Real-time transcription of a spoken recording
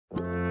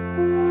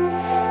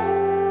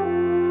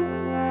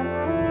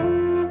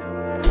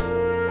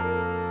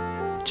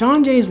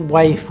John Jay's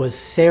wife was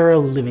Sarah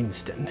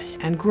Livingston,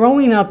 and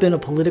growing up in a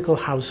political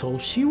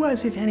household, she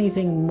was, if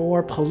anything,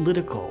 more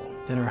political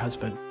than her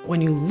husband. When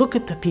you look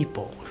at the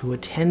people who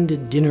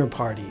attended dinner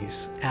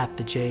parties at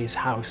the Jays'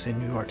 house in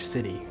New York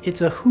City, it's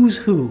a who's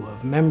who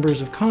of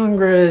members of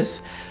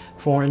Congress,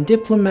 foreign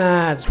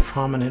diplomats,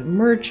 prominent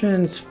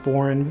merchants,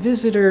 foreign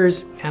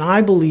visitors, and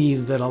I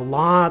believe that a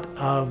lot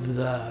of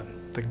the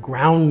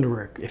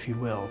groundwork, if you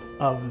will,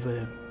 of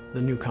the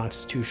new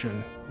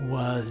Constitution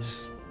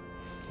was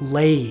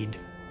laid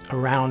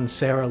around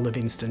Sarah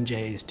Livingston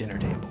Jay's dinner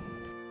table.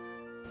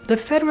 The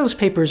Federalist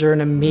Papers are an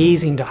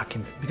amazing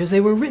document because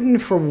they were written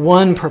for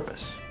one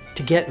purpose: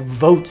 to get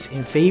votes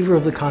in favor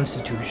of the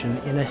Constitution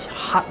in a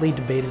hotly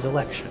debated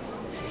election.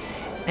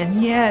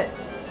 And yet,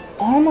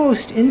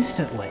 almost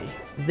instantly,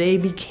 they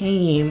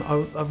became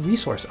a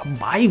resource, a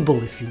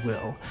Bible, if you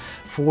will,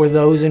 for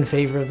those in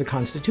favor of the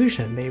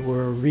Constitution. They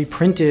were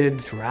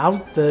reprinted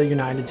throughout the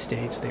United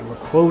States. They were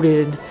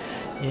quoted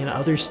in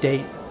other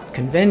state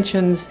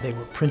conventions. They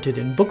were printed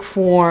in book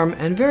form,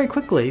 and very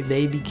quickly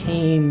they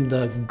became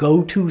the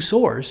go-to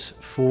source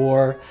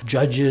for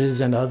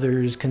judges and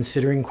others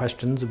considering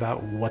questions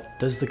about what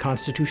does the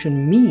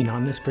Constitution mean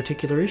on this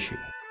particular issue.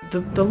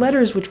 The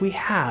letters which we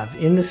have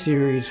in the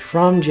series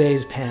from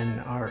Jay's pen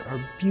are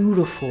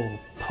beautiful,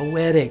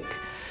 poetic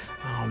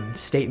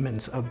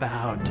statements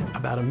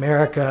about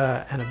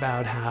America and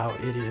about how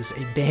it is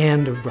a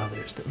band of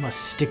brothers that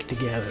must stick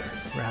together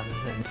rather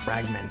than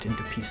fragment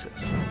into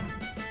pieces.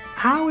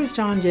 How is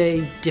John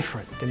Jay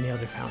different than the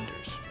other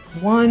founders?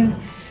 One,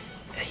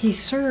 he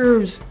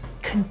serves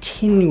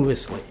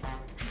continuously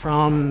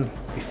from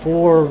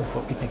before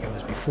what we think of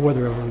as before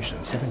the Revolution,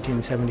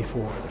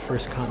 1774, the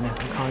First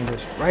Continental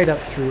Congress, right up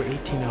through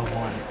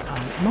 1801.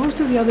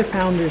 Most of the other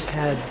founders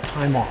had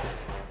time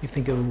off. You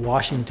think of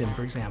Washington,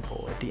 for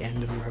example, at the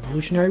end of the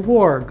Revolutionary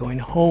War, going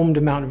home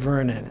to Mount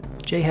Vernon.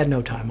 Jay had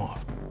no time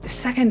off. The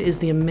second is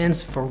the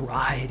immense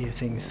variety of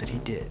things that he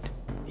did.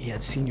 He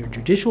had senior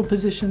judicial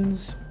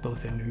positions,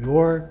 both in New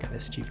York and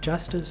as Chief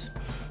Justice.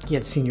 He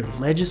had senior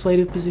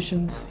legislative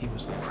positions. He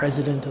was the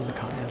president of the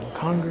Continental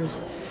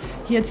Congress.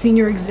 He had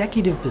senior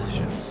executive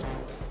positions.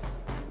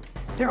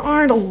 There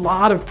aren't a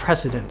lot of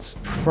precedents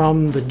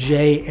from the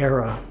Jay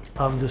era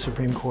of the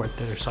Supreme Court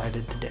that are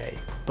cited today,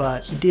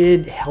 but he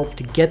did help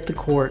to get the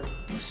court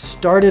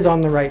started on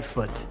the right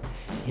foot.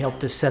 He helped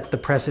to set the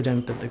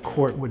precedent that the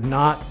court would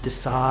not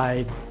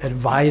decide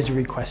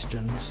advisory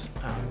questions.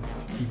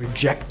 He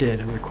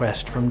rejected a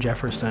request from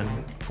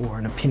Jefferson for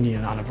an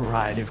opinion on a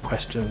variety of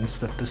questions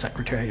that the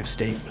Secretary of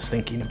State was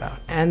thinking about.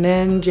 And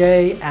then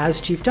Jay,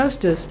 as Chief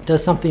Justice,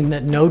 does something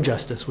that no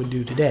justice would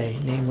do today,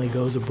 namely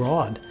goes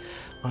abroad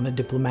on a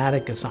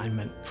diplomatic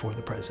assignment for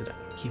the president.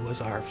 He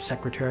was our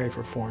Secretary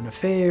for Foreign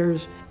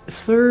Affairs.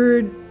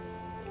 Third,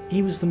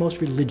 he was the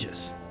most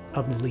religious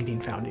of the leading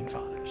founding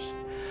fathers.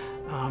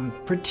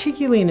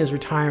 Particularly in his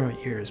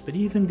retirement years, but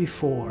even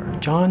before.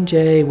 John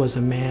Jay was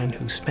a man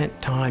who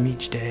spent time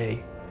each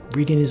day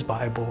reading his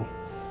Bible,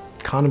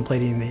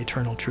 contemplating the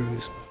eternal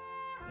truths.